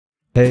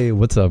Hey,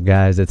 what's up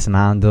guys? It's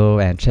Nando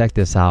and check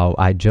this out.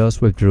 I just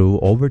withdrew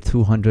over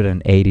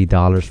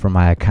 $280 from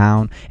my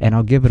account and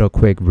I'll give it a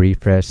quick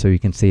refresh so you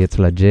can see it's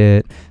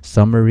legit.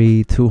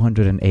 Summary,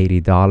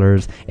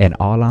 $280, and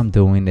all I'm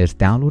doing is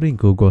downloading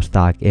Google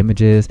stock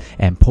images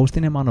and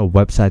posting them on a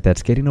website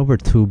that's getting over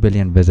 2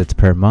 billion visits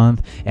per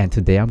month. And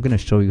today I'm going to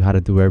show you how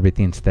to do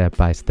everything step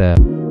by step.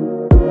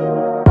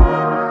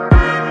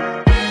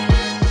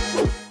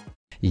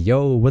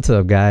 Yo, what's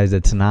up guys?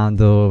 It's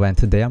Nando and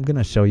today I'm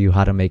gonna show you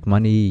how to make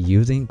money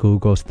using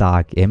Google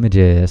stock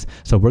images.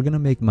 So we're gonna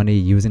make money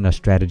using a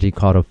strategy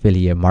called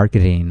affiliate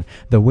marketing.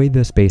 The way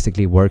this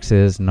basically works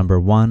is, number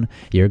one,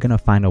 you're gonna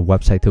find a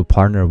website to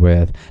partner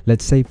with.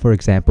 Let's say for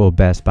example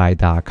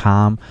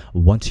bestbuy.com.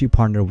 Once you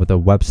partner with a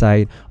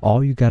website,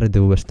 all you gotta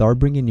do is start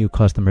bringing new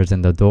customers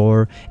in the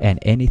door, and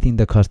anything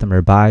the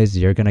customer buys,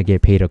 you're gonna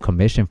get paid a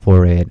commission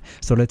for it.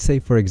 So let's say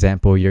for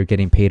example you're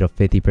getting paid a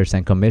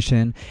 50%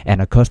 commission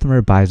and a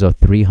customer buys a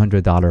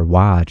 $300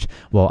 watch.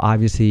 Well,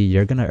 obviously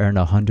you're gonna earn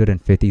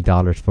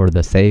 $150 for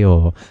the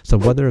sale. So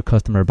whether a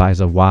customer buys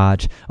a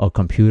watch, a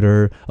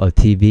computer, a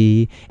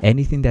TV,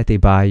 anything that they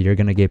buy, you're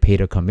gonna get paid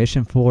a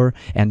commission for.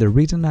 And the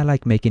reason I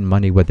like making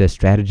money with this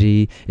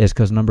strategy is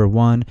because, number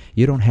one,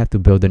 you don't have to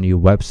build a new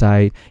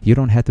website, you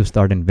don't have to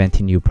start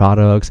inventing new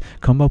products,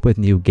 come up with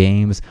new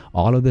games.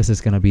 All of this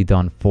is gonna be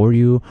done for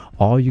you.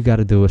 All you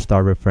gotta do is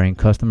start referring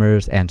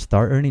customers and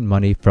start earning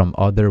money from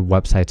other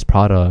websites'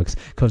 products,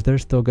 because they're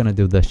still gonna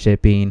do the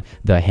shipping,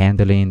 the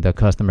handling, the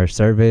customer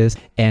service,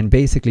 and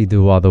basically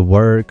do all the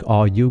work.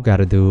 All you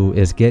gotta do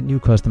is get new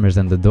customers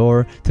in the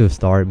door to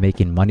start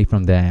making money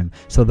from them.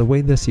 So the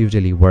way this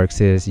usually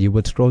works is you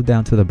would scroll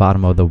down to the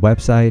bottom of the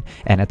website,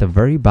 and at the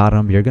very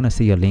bottom you're gonna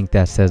see a link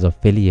that says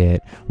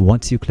affiliate.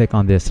 Once you click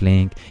on this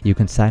link, you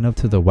can sign up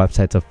to the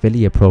website's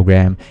affiliate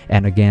program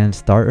and again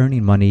start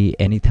earning money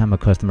anytime a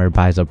customer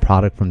buys a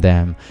product from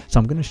them. So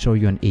I'm gonna show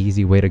you an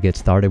easy way to get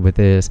started with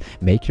this.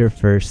 Make your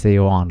first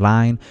sale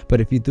online,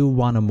 but if you do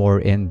want a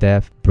more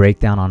in-depth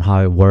breakdown on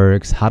how it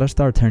works, how to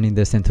start turning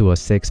this into a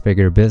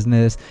six-figure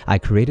business, I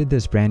created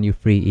this brand new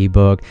free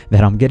ebook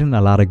that I'm getting a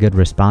lot of good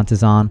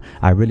responses on.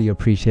 I really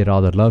appreciate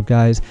all the love,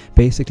 guys.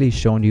 Basically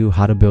showing you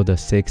how to build a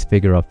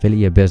six-figure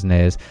affiliate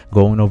business,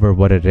 going over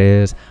what it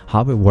is,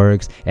 how it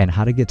works, and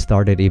how to get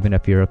started even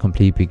if you're a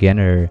complete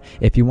beginner.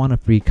 If you want a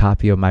free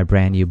copy of my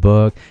brand new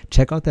book,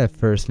 check out that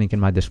first link in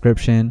my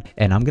description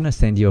and I'm gonna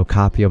send you a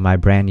copy of my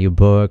brand new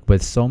book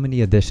with so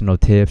many additional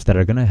tips that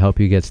are gonna help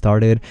you get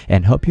started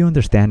and help you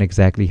understand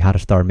exactly how to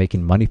start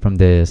making money from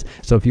this.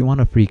 So if you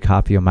want a free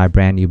copy of my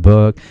brand new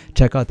book,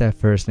 check out that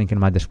first link in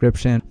my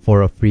description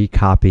for a free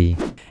copy.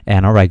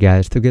 And alright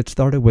guys, to get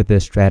started with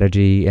this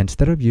strategy,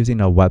 instead of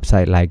using a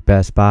website like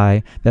Best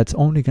Buy that's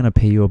only going to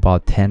pay you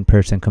about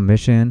 10%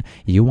 commission,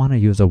 you want to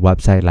use a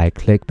website like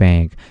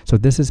ClickBank. So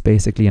this is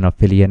basically an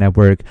affiliate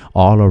network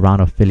all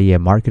around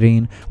affiliate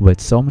marketing with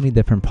so many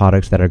different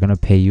products that are going to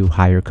pay you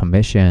higher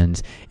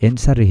commissions.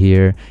 Inside of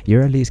here,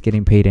 you're at least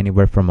getting paid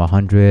anywhere from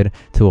 $100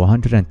 to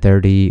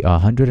 $130,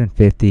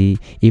 $150,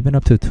 even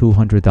up to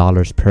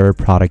 $200 per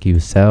product you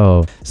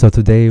sell. So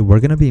today we're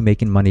going to be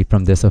making money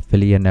from this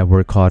affiliate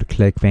network called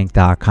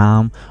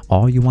clickbank.com.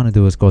 All you want to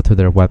do is go to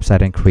their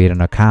website and create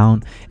an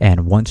account,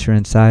 and once you're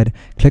inside,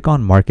 click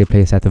on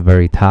marketplace at the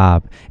very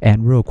top.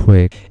 And real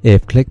quick,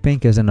 if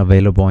ClickBank isn't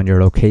available in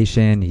your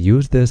location,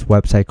 use this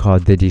website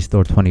called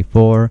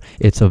Digistore24.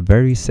 It's a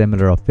very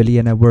similar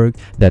affiliate network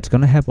that's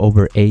going to have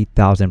over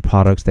 8,000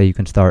 products that you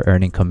can start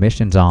earning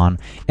commissions on.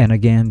 And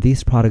again,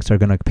 these products are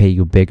going to pay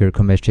you bigger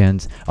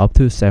commissions, up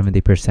to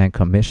 70%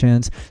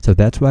 commissions. So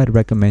that's why I'd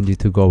recommend you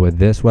to go with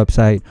this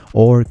website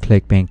or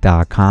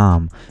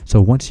clickbank.com.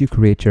 So once you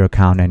create your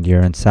account and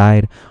you're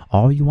inside,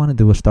 all you want to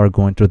do is start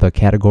going through the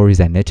categories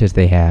and niches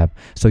they have.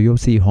 So you'll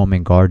see home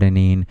and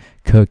gardening,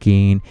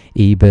 cooking,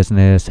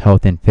 e-business,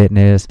 health and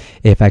fitness.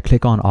 If I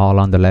click on all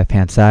on the left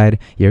hand side,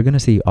 you're going to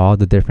see all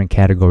the different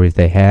categories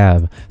they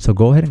have. So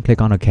go ahead and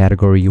click on a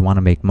category you want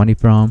to make money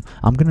from.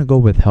 I'm going to go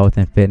with health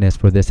and fitness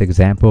for this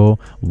example.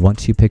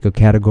 Once you pick a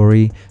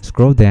category,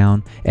 scroll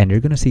down and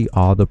you're going to see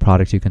all the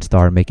products you can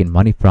start making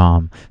money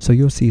from. So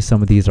you'll see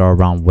some of these are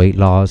around weight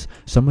loss,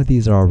 some of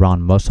these are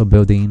around muscle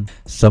building,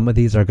 some of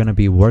these are going to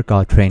be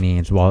workout trainings,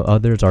 while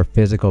others are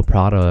physical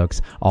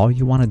products. All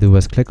you want to do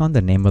is click on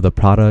the name of the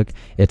product.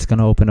 It's going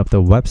to open up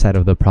the website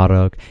of the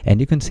product and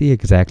you can see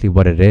exactly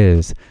what it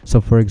is.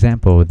 So for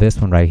example, this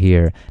one right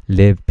here,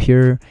 Live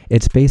Pure,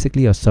 it's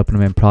basically a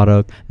supplement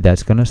product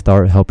that's going to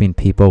start helping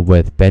people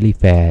with belly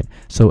fat.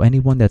 So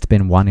anyone that's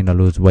been wanting to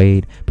lose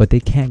weight but they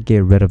can't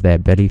get rid of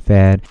that belly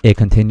fat, it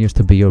continues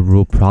to be a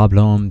real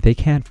problem, they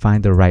can't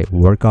find the right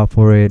workout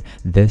for it,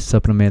 this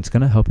supplement's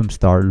going to help them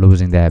start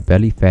losing that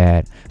belly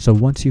fat. So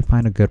once you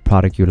find a good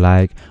product you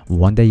like,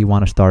 one that you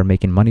want to start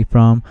making money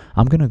from,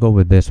 I'm going to go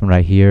with this one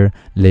right here,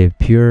 Live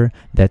Pure.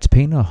 That's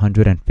paying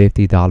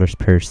 $150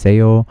 per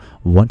sale.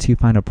 Once you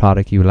find a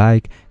product you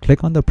like,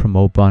 click on the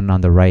promote button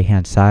on the right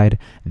hand side,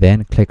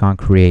 then click on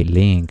create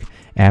link.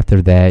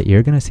 After that,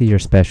 you're gonna see your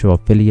special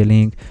affiliate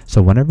link.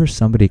 So whenever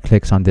somebody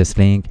clicks on this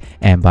link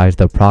and buys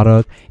the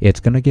product, it's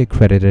gonna get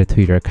credited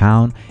to your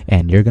account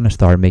and you're gonna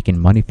start making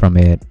money from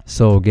it.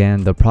 So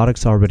again, the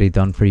product's already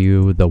done for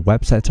you, the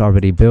website's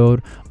already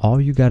built.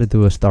 All you gotta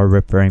do is start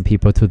referring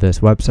people to this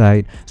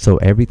website, so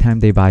every time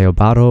they buy a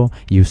bottle,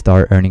 you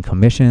start earning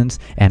commissions.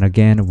 And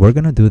again, we're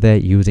gonna do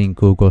that using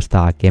Google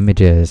stock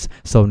images.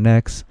 So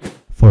next,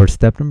 for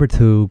step number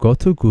 2, go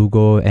to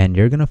Google and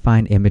you're gonna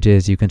find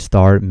images you can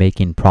start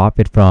making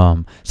profit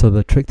from. So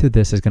the trick to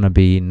this is gonna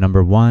be,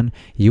 number 1,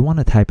 you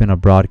wanna type in a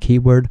broad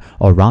keyword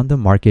around the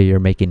market you're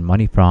making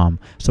money from.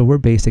 So we're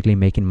basically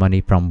making money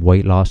from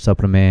weight loss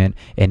supplement,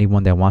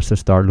 anyone that wants to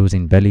start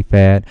losing belly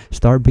fat,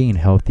 start being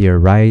healthier,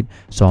 right?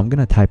 So I'm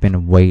gonna type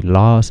in weight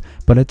loss,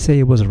 but let's say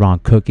it was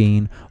around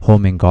cooking,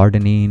 home and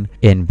gardening,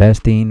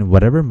 investing,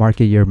 whatever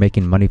market you're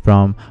making money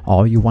from.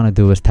 All you wanna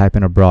do is type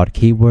in a broad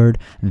keyword.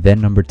 Then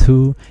number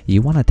 2,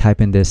 you want to type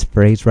in this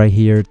phrase right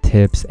here,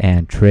 tips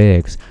and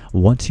tricks.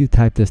 Once you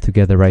type this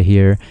together right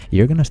here,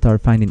 you're going to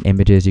start finding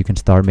images you can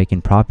start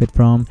making profit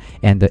from.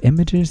 And the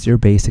images you're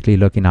basically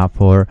looking out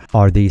for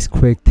are these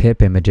quick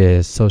tip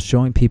images. So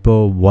showing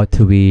people what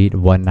to eat,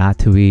 what not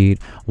to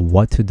eat,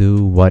 what to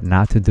do, what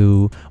not to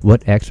do,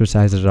 what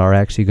exercises are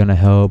actually going to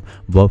help,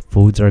 what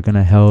foods are going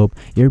to help.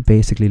 You're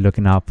basically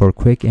looking out for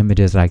quick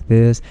images like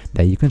this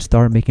that you can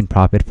start making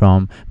profit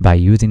from by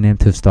using them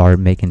to start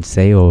making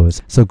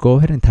sales. So go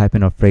ahead and type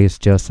in a phrase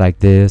just like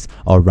this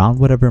around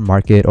whatever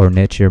market or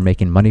niche you're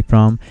making money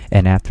from,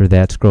 and after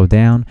that scroll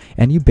down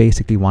and you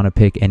basically want to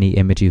pick any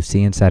image you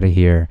see inside of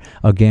here.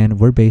 Again,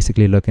 we're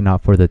basically looking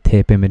out for the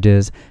tip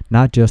images,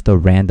 not just a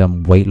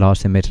random weight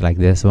loss image like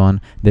this one.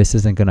 This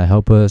isn't going to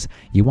help us.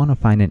 You want to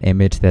find an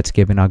image that's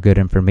giving out good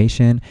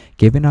information,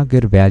 giving out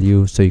good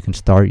value, so you can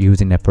start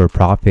using it for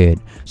profit.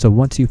 So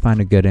once you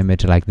find a good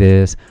image like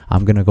this,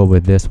 I'm going to go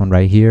with this one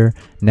right here.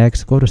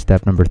 Next, go to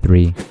step number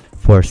 3.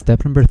 For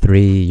step number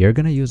 3, you're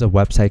going to use a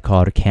website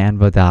called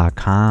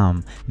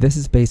canva.com. This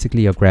is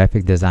basically a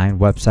graphic design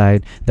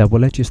website that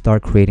will let you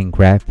start creating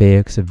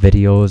graphics,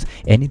 videos,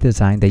 any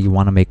design that you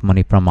want to make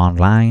money from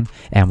online.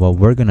 And what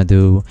we're going to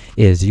do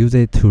is use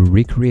it to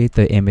recreate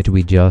the image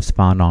we just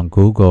found on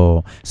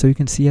Google. So you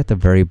can see at the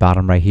very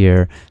bottom right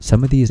here,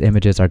 some of these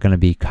images are going to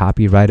be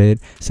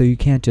copyrighted. So you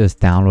can't just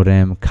download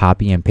them,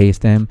 copy and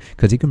paste them,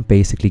 because you can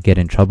basically get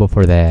in trouble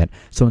for that.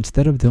 So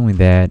instead of doing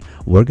that,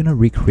 we're going to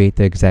recreate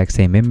the exact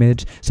same image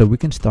so we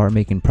can start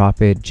making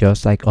profit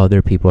just like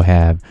other people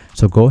have.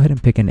 So go ahead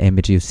and pick an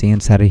image you see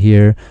inside of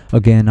here.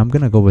 Again, I'm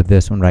gonna go with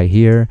this one right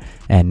here.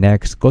 And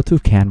next, go to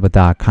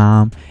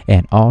canva.com,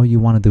 and all you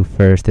want to do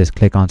first is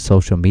click on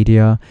social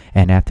media,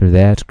 and after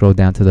that scroll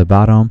down to the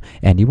bottom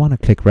and you want to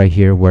click right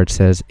here where it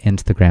says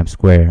Instagram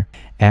Square.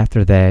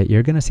 After that,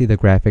 you're going to see the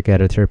graphic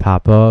editor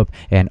pop up,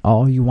 and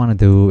all you want to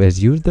do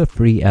is use the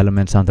free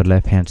elements on the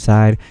left hand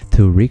side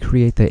to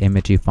recreate the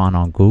image you found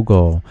on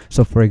Google.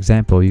 So for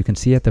example, you can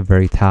see at the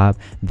very top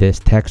this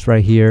text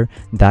right here,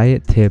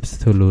 diet tips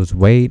to lose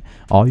weight.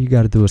 All you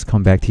got to do is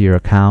come back to your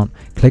account,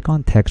 click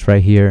on text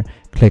right here,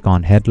 click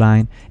on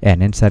headline,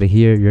 and inside of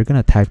here you're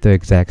going to type the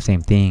exact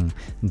same thing,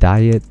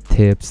 diet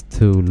tips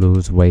to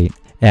lose weight.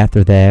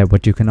 After that,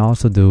 what you can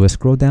also do is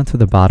scroll down to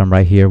the bottom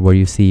right here where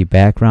you see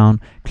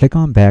background, click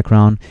on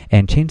background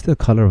and change the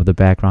color of the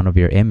background of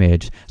your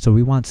image. So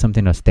we want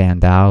something to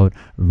stand out,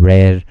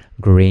 red,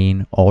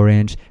 green,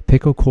 orange,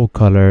 pick a cool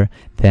color.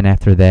 Then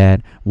after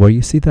that, where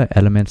you see the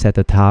elements at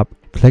the top,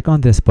 click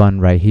on this button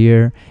right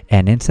here,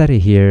 and inside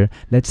of here,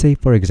 let's say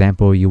for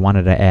example you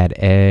wanted to add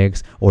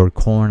eggs or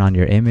corn on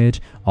your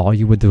image. All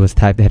you would do is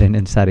type that in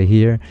inside of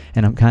here,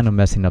 and I'm kind of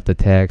messing up the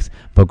text,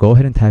 but go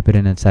ahead and type it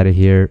in inside of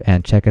here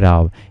and check it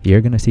out.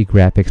 You're gonna see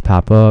graphics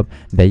pop up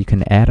that you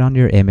can add on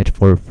your image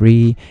for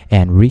free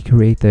and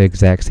recreate the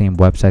exact same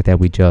website that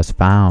we just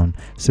found.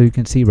 So you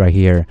can see right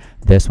here,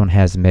 this one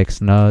has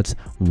mixed nuts,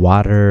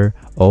 water,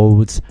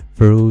 oats,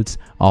 fruits.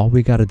 All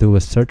we got to do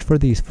is search for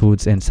these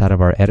foods inside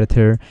of our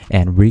editor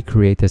and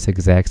recreate this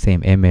exact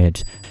same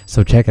image.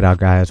 So check it out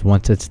guys,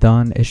 once it's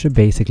done, it should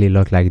basically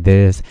look like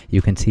this.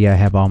 You can see I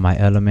have all my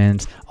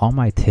elements, all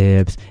my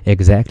tips,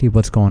 exactly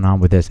what's going on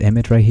with this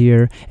image right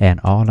here,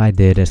 and all I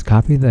did is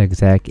copy the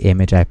exact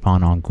image I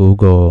found on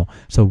Google.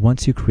 So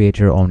once you create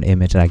your own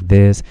image like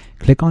this,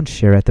 click on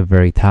share at the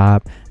very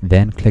top,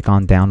 then click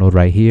on download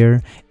right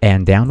here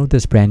and download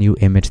this brand new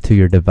image to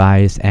your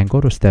device and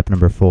go to step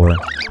number 4.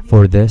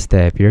 For this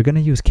step, you're going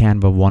to use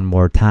Canva one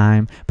more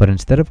time, but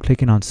instead of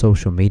clicking on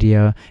social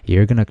media,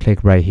 you're going to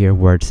click right here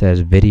where it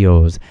says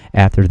videos.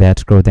 After that,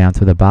 scroll down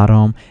to the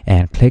bottom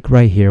and click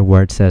right here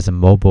where it says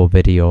mobile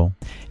video.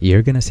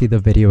 You're going to see the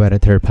video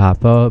editor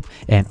pop up,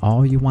 and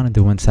all you want to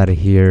do inside of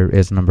here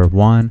is number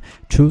 1,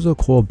 choose a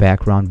cool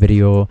background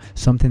video,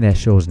 something that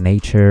shows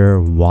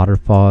nature,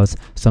 waterfalls,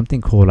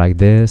 something cool like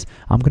this.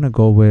 I'm going to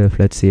go with,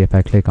 let's see if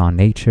I click on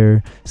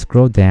nature,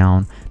 scroll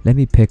down, let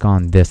me pick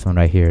on this one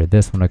right here.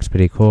 This one looks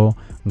pretty cool.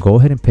 Go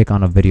ahead and pick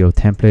on a video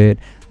template.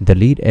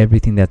 delete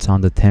everything that's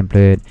on the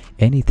template,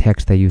 any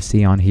text that you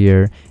see on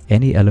here,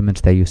 any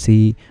elements that you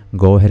see,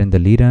 go ahead and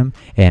delete them.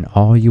 And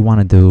all you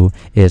want to do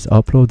is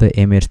upload the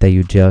image that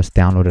you just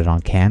downloaded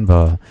on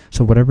Canva.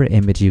 So whatever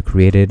image you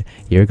created,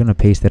 you're going to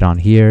paste it on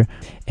here.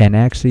 And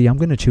actually, I'm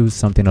going to choose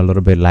something a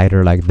little bit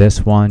lighter like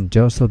this one,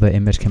 just so the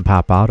image can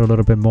pop out a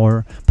little bit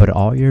more. But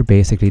all you're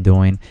basically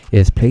doing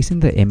is placing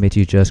the image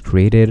you just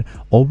created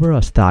over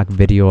a stock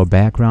video or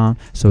background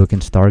so it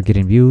can start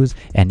getting views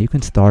and you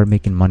can start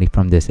making money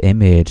from this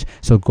image.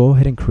 So go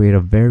ahead and create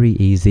a very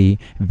easy,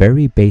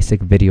 very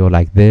basic video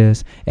like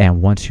this.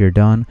 And once you're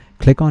done,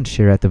 click on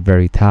share at the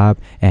very top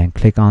and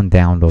click on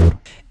download.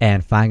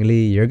 And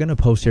finally, you're going to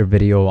post your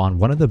video on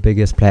one of the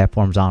biggest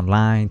platforms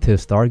online to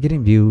start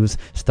getting views,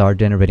 start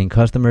generating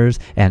customers,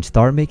 and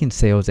start making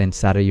sales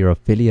inside of your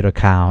affiliate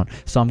account.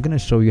 So I'm going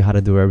to show you how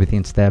to do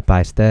everything step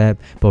by step.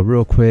 But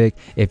real quick,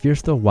 if you're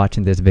still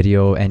watching this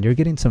video and you're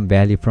getting some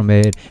value from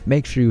it,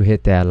 make sure you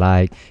hit that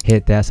like,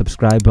 hit that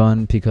subscribe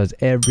button, because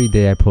every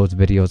day I post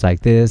videos like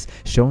this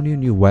showing you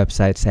new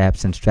websites,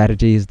 apps, and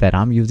strategies that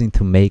I'm using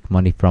to make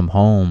money from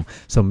home.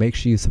 So make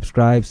sure you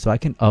subscribe so I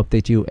can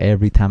update you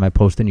every time I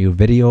post a new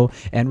video.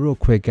 And real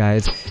quick,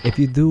 guys, if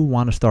you do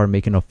want to start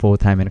making a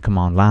full-time income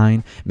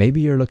online,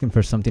 maybe you're looking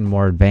for something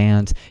more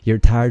advanced, you're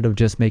tired of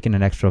just making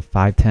an extra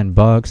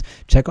 $5-10,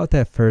 check out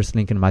that first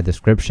link in my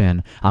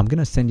description. I'm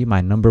gonna send you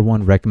my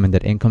 #1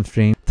 recommended income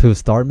stream to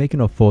start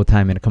making a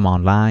full-time income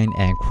online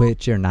and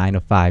quit your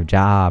 9-to-5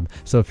 job.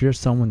 So if you're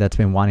someone that's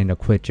been wanting to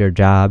quit your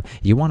job,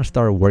 you want to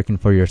start working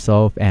for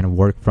yourself and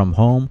work from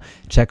home,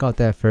 check out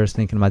that first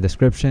link in my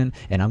description,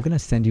 and I'm gonna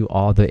send you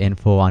all the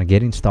info on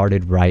getting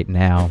started right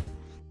now.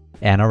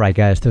 And alright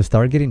guys, to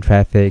start getting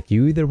traffic,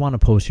 you either want to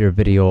post your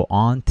video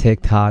on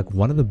TikTok,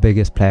 one of the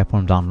biggest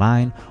platforms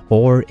online,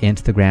 or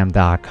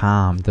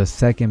Instagram.com, the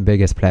second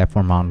biggest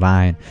platform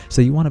online.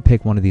 So you want to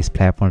pick one of these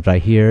platforms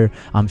right here.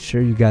 I'm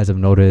sure you guys have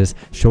noticed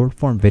short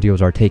form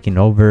videos are taking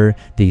over.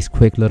 These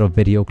quick little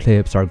video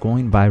clips are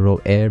going viral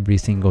every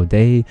single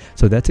day.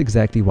 So that's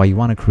exactly why you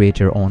want to create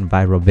your own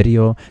viral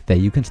video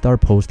that you can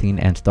start posting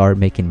and start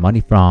making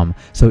money from.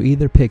 So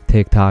either pick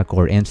TikTok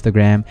or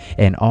Instagram,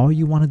 and all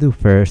you want to do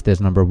first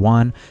is #1,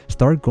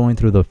 start going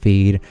through the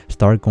feed,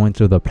 start going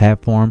through the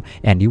platform,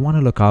 and you want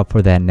to look out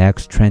for that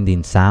next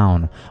trending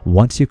sound.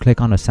 Once you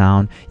click on a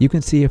sound, you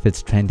can see if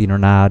it's trending or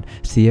not,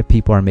 see if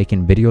people are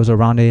making videos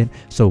around it.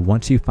 So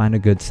once you find a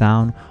good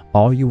sound,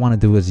 all you want to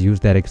do is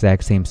use that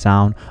exact same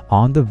sound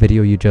on the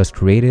video you just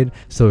created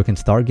so it can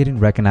start getting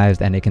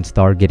recognized and it can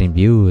start getting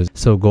views.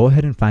 So go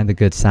ahead and find the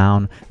good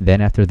sound.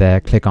 Then after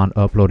that, click on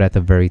upload at the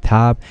very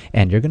top,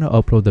 and you're going to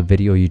upload the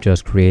video you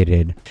just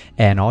created.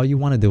 And all you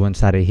want to do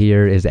inside of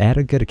here is add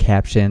a good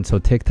caption so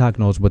TikTok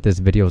knows what this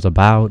video is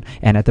about.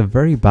 And at the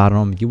very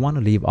bottom, you want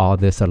to leave all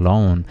this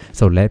alone.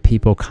 So let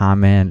people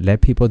comment,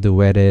 let people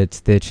do edit,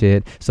 stitch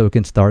it so it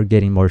can start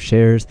getting more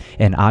shares.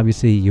 And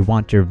obviously you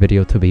want your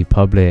video to be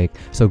public.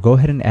 So go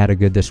ahead and add a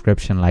good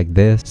description like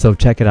this. So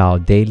check it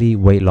out, daily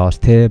weight loss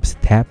tips,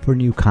 tap for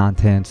new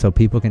content so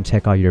people can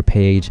check out your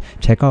page,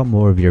 check out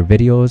more of your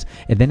videos.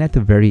 And then at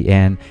the very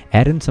end,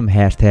 add in some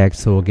hashtags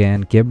so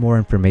again, give more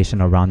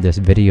information around this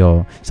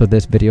video. So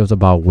this video is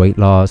about weight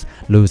loss,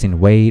 losing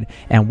weight.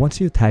 And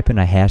once you type in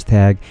a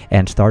hashtag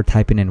and start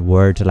typing in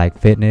words like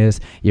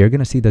fitness, you're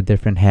gonna see the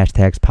different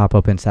hashtags pop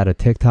up inside of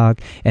TikTok,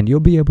 and you'll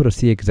be able to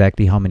see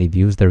exactly how many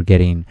views they're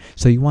getting.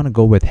 So you want to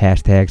go with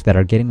hashtags that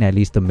are getting at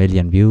least 1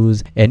 million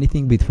views,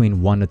 anything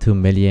between 1 to 2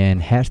 million,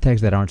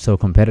 hashtags that aren't so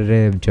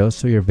competitive, just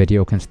so your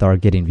video can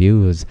start getting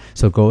views.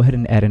 So go ahead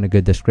and add in a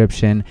good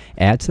description,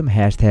 add some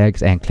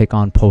hashtags, and click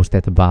on post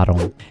at the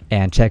bottom.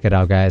 And check it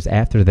out guys,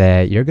 after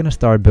that you're gonna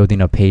start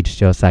building a page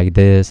just like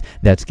this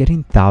that's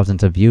getting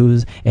thousands of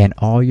views, and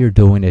all you're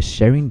doing is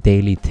sharing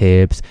daily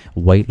tips,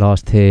 weight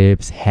loss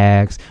tips,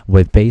 hacks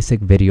with basic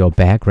video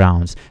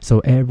backgrounds. So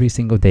every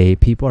single day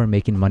people are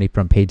making money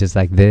from pages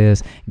like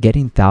this,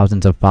 getting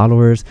thousands of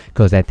followers,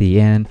 because at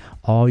the end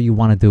all you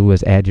want to do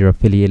is add your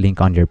affiliate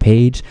link on your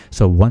page.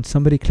 So once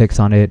somebody clicks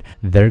on it,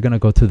 they're gonna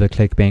go to the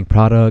ClickBank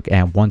product,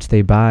 and once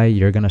they buy,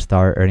 you're gonna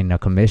start earning a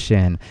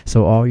commission.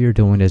 So all you're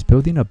doing is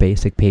building a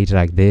basic page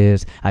like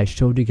this. I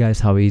showed you guys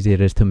how easy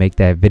it is to make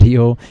that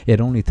video.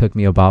 It only took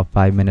me about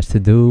 5 minutes to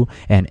do,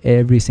 and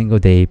every single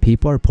day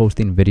people are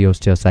posting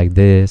videos just like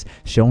this,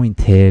 showing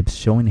tips,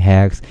 showing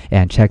hacks.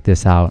 And check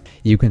this out,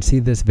 you can see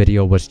this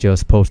video was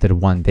just posted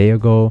 1 day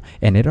ago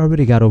and it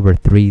already got over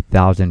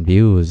 3,000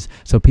 views.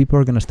 So people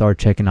are gonna start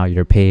checking out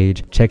your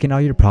page, checking out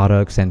your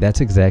products, and that's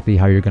exactly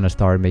how you're going to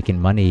start making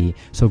money.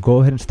 So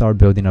go ahead and start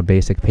building a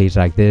basic page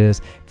like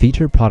this,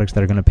 feature products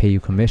that are going to pay you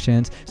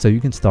commissions so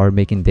you can start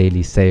making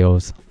daily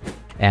sales.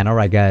 And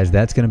alright guys,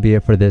 that's gonna be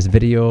it for this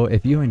video.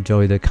 If you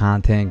enjoyed the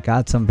content,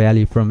 got some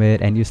value from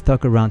it, and you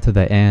stuck around to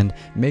the end,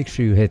 make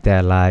sure you hit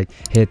that like,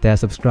 hit that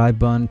subscribe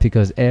button,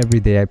 because every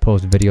day I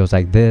post videos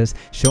like this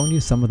showing you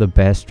some of the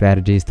best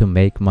strategies to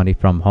make money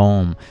from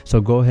home.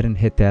 So go ahead and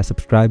hit that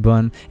subscribe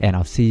button, and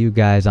I'll see you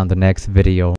guys on the next video.